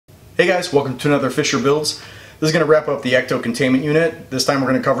Hey guys, welcome to another Fisher Builds. This is going to wrap up the Ecto containment unit. This time we're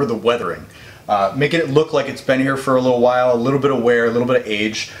going to cover the weathering. Making it look like it's been here for a little while, a little bit of wear, a little bit of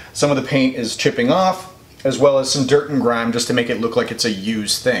age. Some of the paint is chipping off, as well as some dirt and grime just to make it look like it's a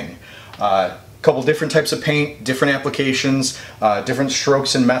used thing. Couple different types of paint, different applications, different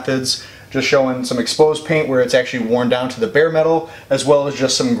strokes and methods. Just showing some exposed paint where it's actually worn down to the bare metal, as well as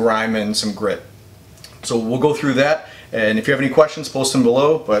just some grime and some grit. So we'll go through that, and if you have any questions, post them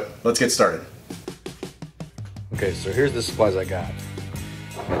below, but let's get started. Okay, so here's the supplies I got.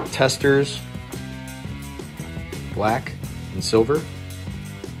 Testers, black and silver,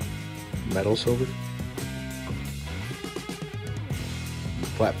 metal silver,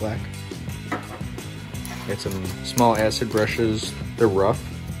 flat black. Got some small acid brushes, they're rough.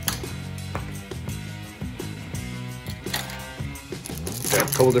 Got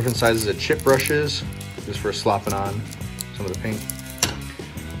a couple different sizes of chip brushes, just for slopping on some of the paint.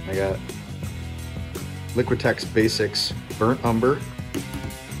 I got Liquitex Basics Burnt Umber,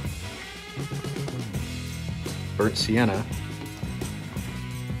 Burnt Sienna,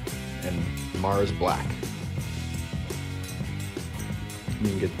 and Mars Black. You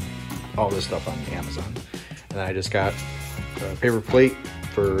can get all this stuff on Amazon. And then I just got a paper plate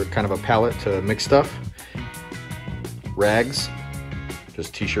for kind of a palette to mix stuff. Rags,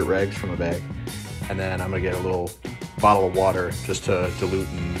 just t-shirt rags from a bag. And then I'm gonna get a little bottle of water just to dilute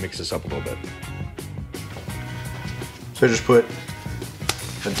and mix this up a little bit. So I just put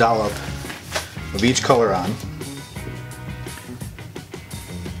a dollop of each color on.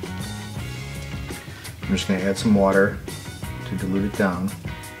 I'm just going to add some water to dilute it down.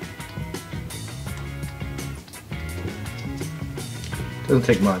 Doesn't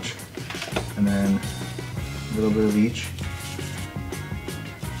take much. And then a little bit of each.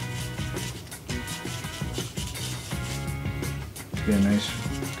 Get a nice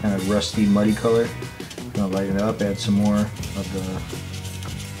kind of rusty, muddy color. I'm going to lighten it up, add some more of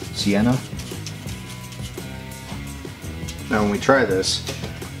the sienna. Now when we try this,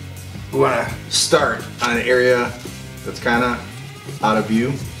 we want to start on an area that's kind of out of view.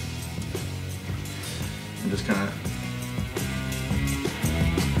 And just kind of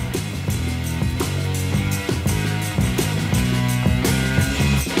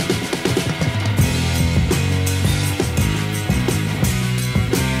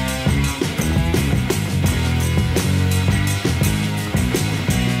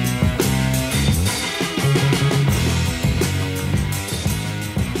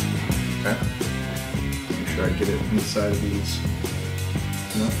get it inside of these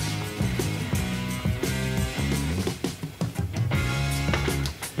nuts.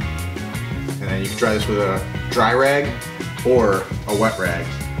 And then you can try this with a dry rag or a wet rag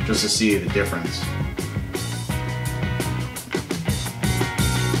just to see the difference.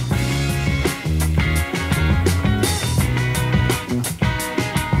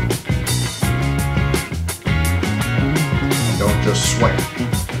 Don't just swipe.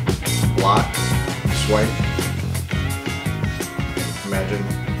 Blot, swipe. Imagine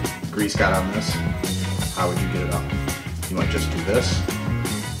grease got on this. How would you get it up? You might just do this,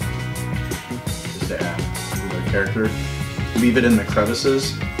 just to add a little bit of character. Leave it in the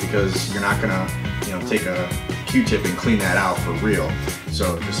crevices because you're not gonna, take a Q-tip and clean that out for real.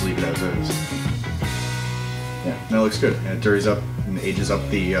 So just leave it as is. Yeah, that looks good, and it dirties up and ages up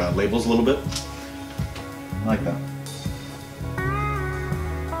the labels a little bit. I like that.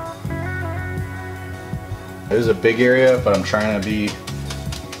 It is a big area, but I'm trying to be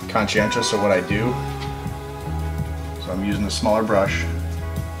conscientious of what I do. So I'm using a smaller brush.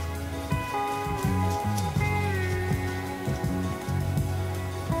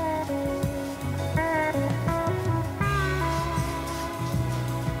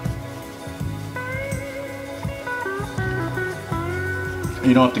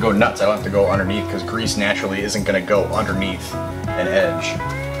 You don't have to go nuts, I don't have to go underneath because grease naturally isn't going to go underneath an edge.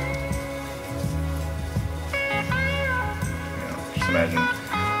 Imagine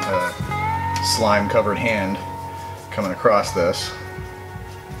a slime-covered hand coming across this.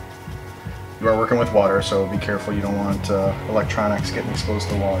 You are working with water, so be careful. You don't want electronics getting exposed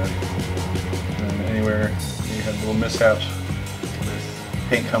to water. And anywhere you have little mishaps with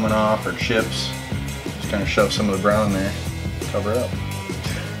paint coming off or chips, just kind of shove some of the brown there, cover it up.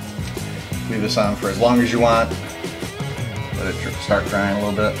 Leave this on for as long as you want. Let it start drying a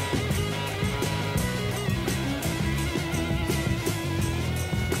little bit.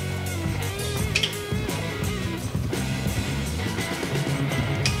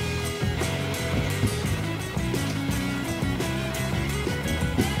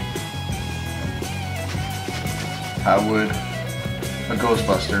 I would a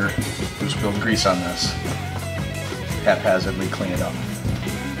Ghostbuster who spilled grease on this, haphazardly clean it up.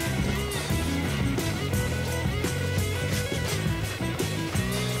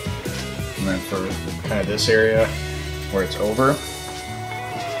 And then for kind of this area where it's over,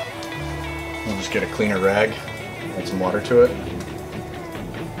 we'll just get a cleaner rag, add some water to it,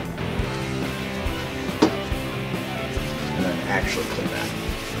 and then actually clean that.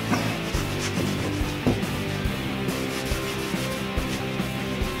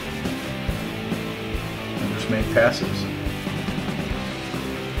 And just make passes.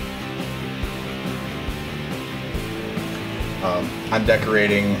 I'm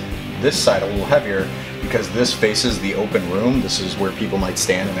decorating this side a little heavier because this faces the open room. This is where people might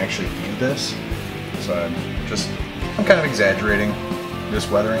stand and actually view this. So I'm kind of exaggerating this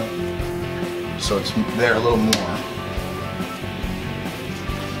weathering so it's there a little more.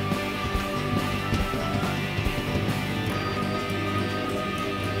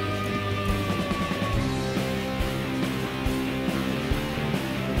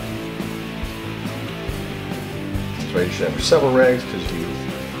 That's why you should have several rags, because you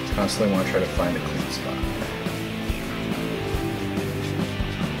constantly want to try to find a clean spot.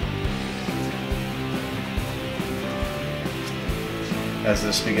 As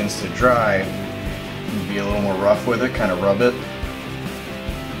this begins to dry, be a little more rough with it, kind of rub it.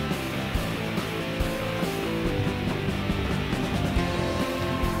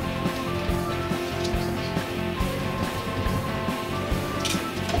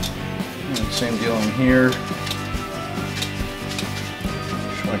 And same deal in here.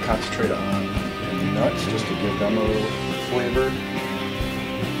 Just want to concentrate on the nuts just to give them a little flavor. And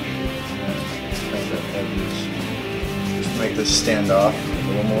that edges. Just to make this stand off a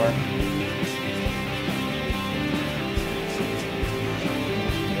little more.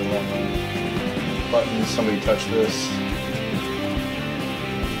 Buttons, somebody touch this.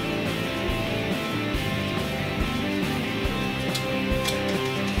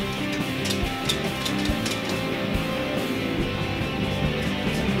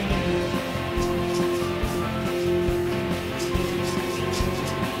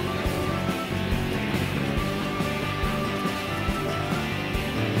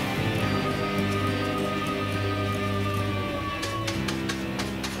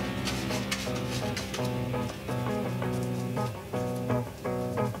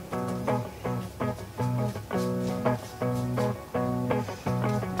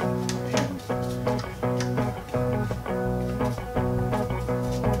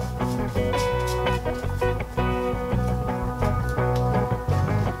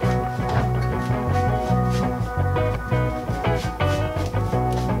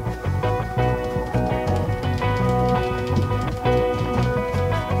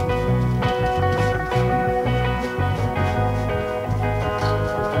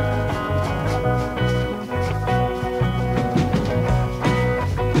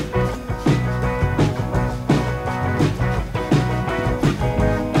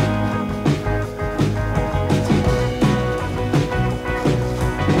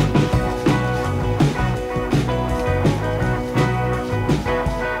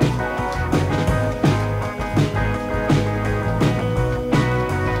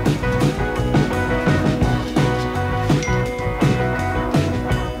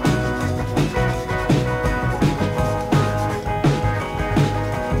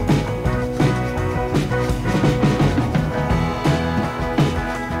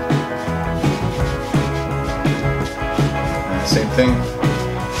 Same thing,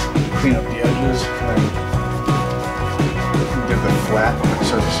 clean up the edges, and give the flat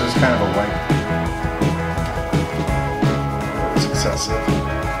surfaces kind of a white. It's excessive.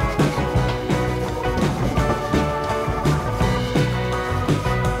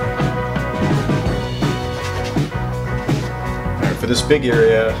 Alright, for this big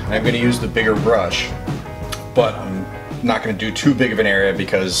area, I'm going to use the bigger brush, but I'm not going to do too big of an area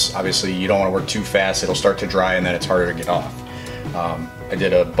because obviously you don't want to work too fast. It'll start to dry and then it's harder to get off. I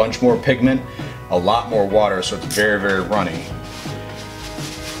did a bunch more pigment, a lot more water, so it's very, very runny.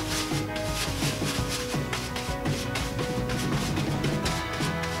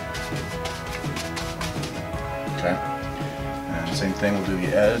 Okay, and same thing, we'll do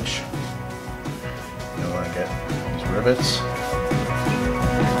the edge. You want to get these rivets.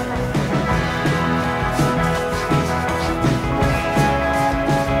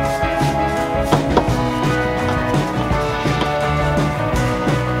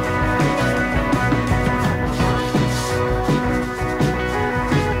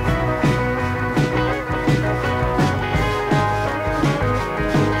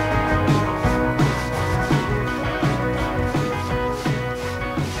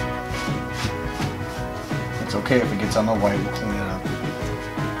 It's okay if it gets on the white, we'll clean it up.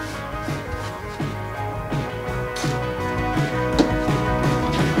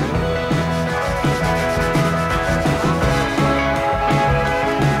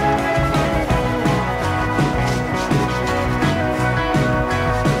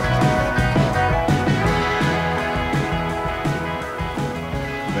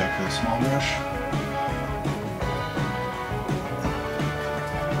 Back to the small brush.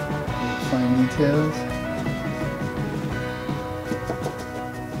 Fine details.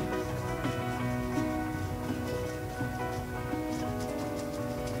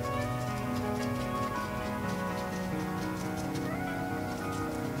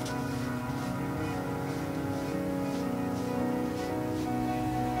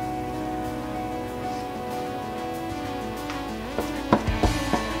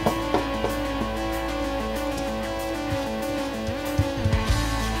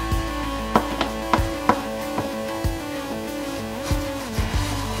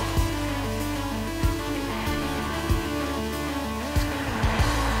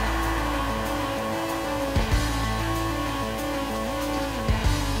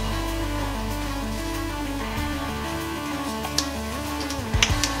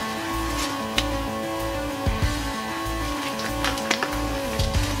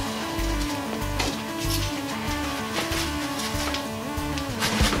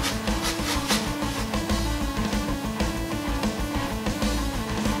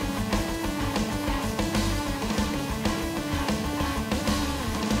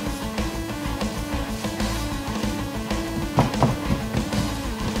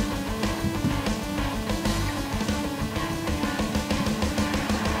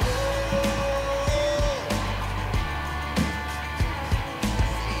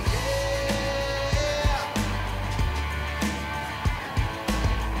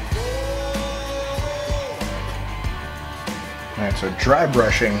 Alright, so dry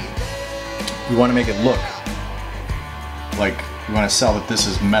brushing, we want to make it look like we want to sell that this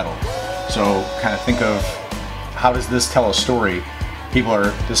is metal. So kind of think of, how does this tell a story?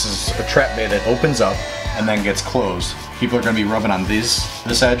 This is a trap bay that opens up and then gets closed. People are going to be rubbing on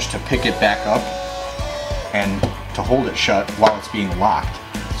this edge to pick it back up and to hold it shut while it's being locked.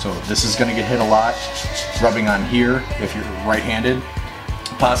 So this is going to get hit a lot, rubbing on here if you're right-handed,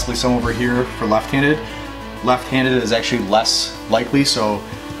 possibly some over here for left-handed. Left-handed is actually less likely, so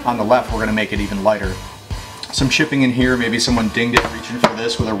on the left we're going to make it even lighter. Some chipping in here, maybe someone dinged it reaching for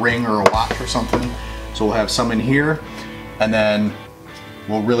this with a ring or a watch or something. So we'll have some in here, and then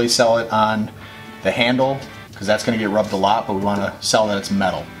we'll really sell it on the handle, because that's going to get rubbed a lot, but we want to sell that it's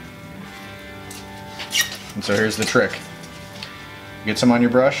metal. And so here's the trick. Get some on your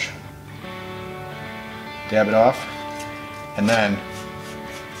brush, dab it off, and then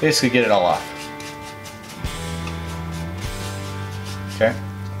basically get it all off. Okay?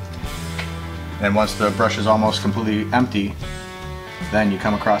 And once the brush is almost completely empty, then you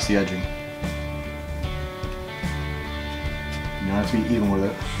come across the edging. You don't have to be even with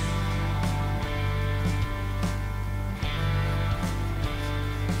it.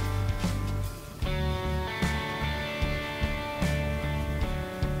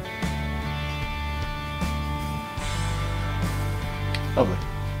 Lovely.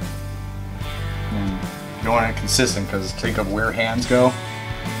 And you don't want it consistent, because think of where hands go.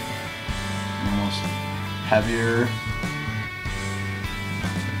 Almost heavier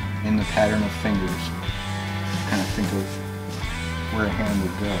in the pattern of fingers. Kind of think of where a hand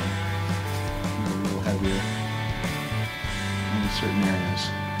would go. A little heavier in certain areas.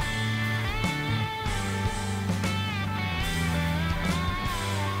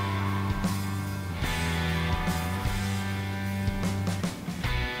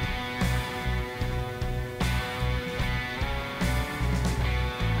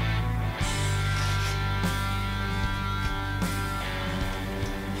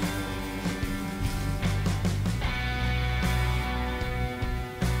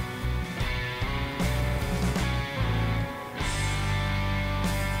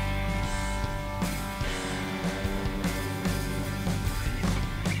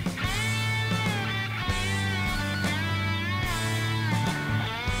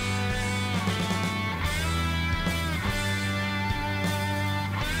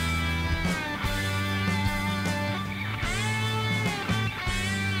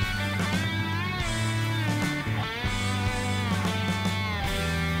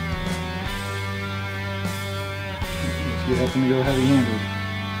 You happen to go heavy-handed,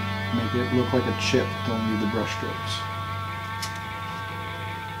 make it look like a chip, don't leave the brush strokes.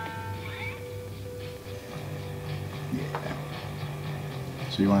 Yeah.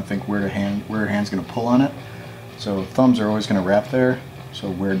 So you want to think where your hand's going to pull on it. So thumbs are always going to wrap there, so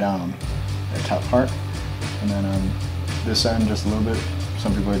wear down that top part. And then on this end, just a little bit.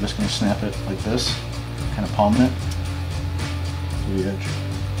 Some people are just going to snap it like this, kind of palming it to the edge.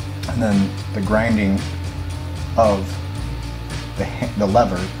 And then the grinding of the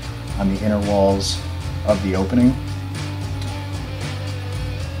lever on the inner walls of the opening.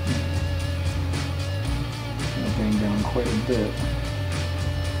 I'll bring down quite a bit.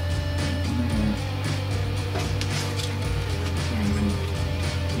 And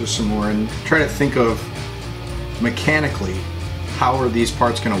then do some more and try to think of mechanically how are these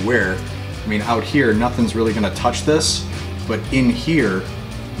parts going to wear. I mean, out here nothing's really going to touch this, but in here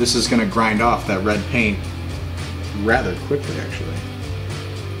this is going to grind off that red paint rather quickly, actually.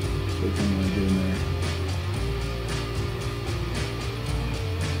 So we can really get in there.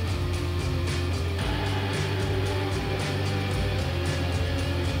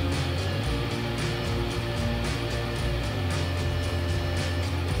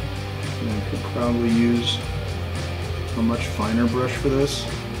 And I could probably use a much finer brush for this,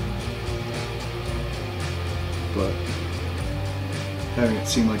 but having it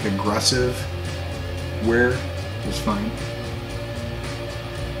seem like aggressive wear is fine.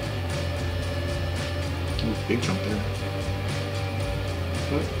 Ooh, big jump there.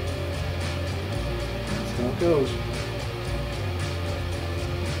 But that's how it goes.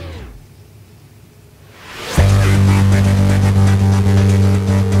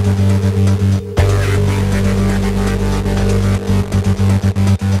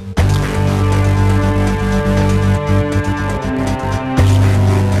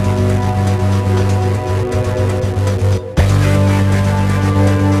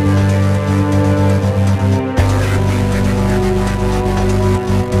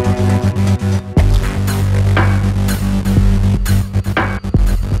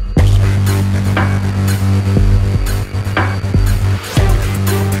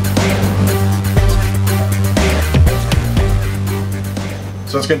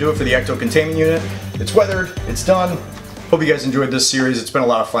 So that's going to do it for the Ecto Containment Unit. It's weathered, it's done. Hope you guys enjoyed this series. It's been a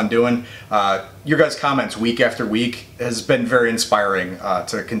lot of fun doing. Your guys' comments week after week has been very inspiring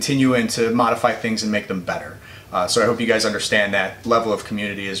to continue and to modify things and make them better. So I hope you guys understand that level of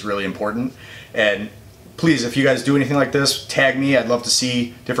community is really important. And please, if you guys do anything like this, tag me. I'd love to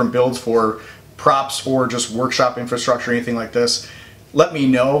see different builds for props or just workshop infrastructure, anything like this. Let me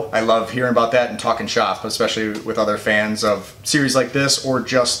know. I love hearing about that and talking shop, especially with other fans of series like this or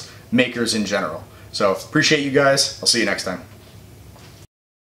just makers in general. So appreciate you guys. I'll see you next time.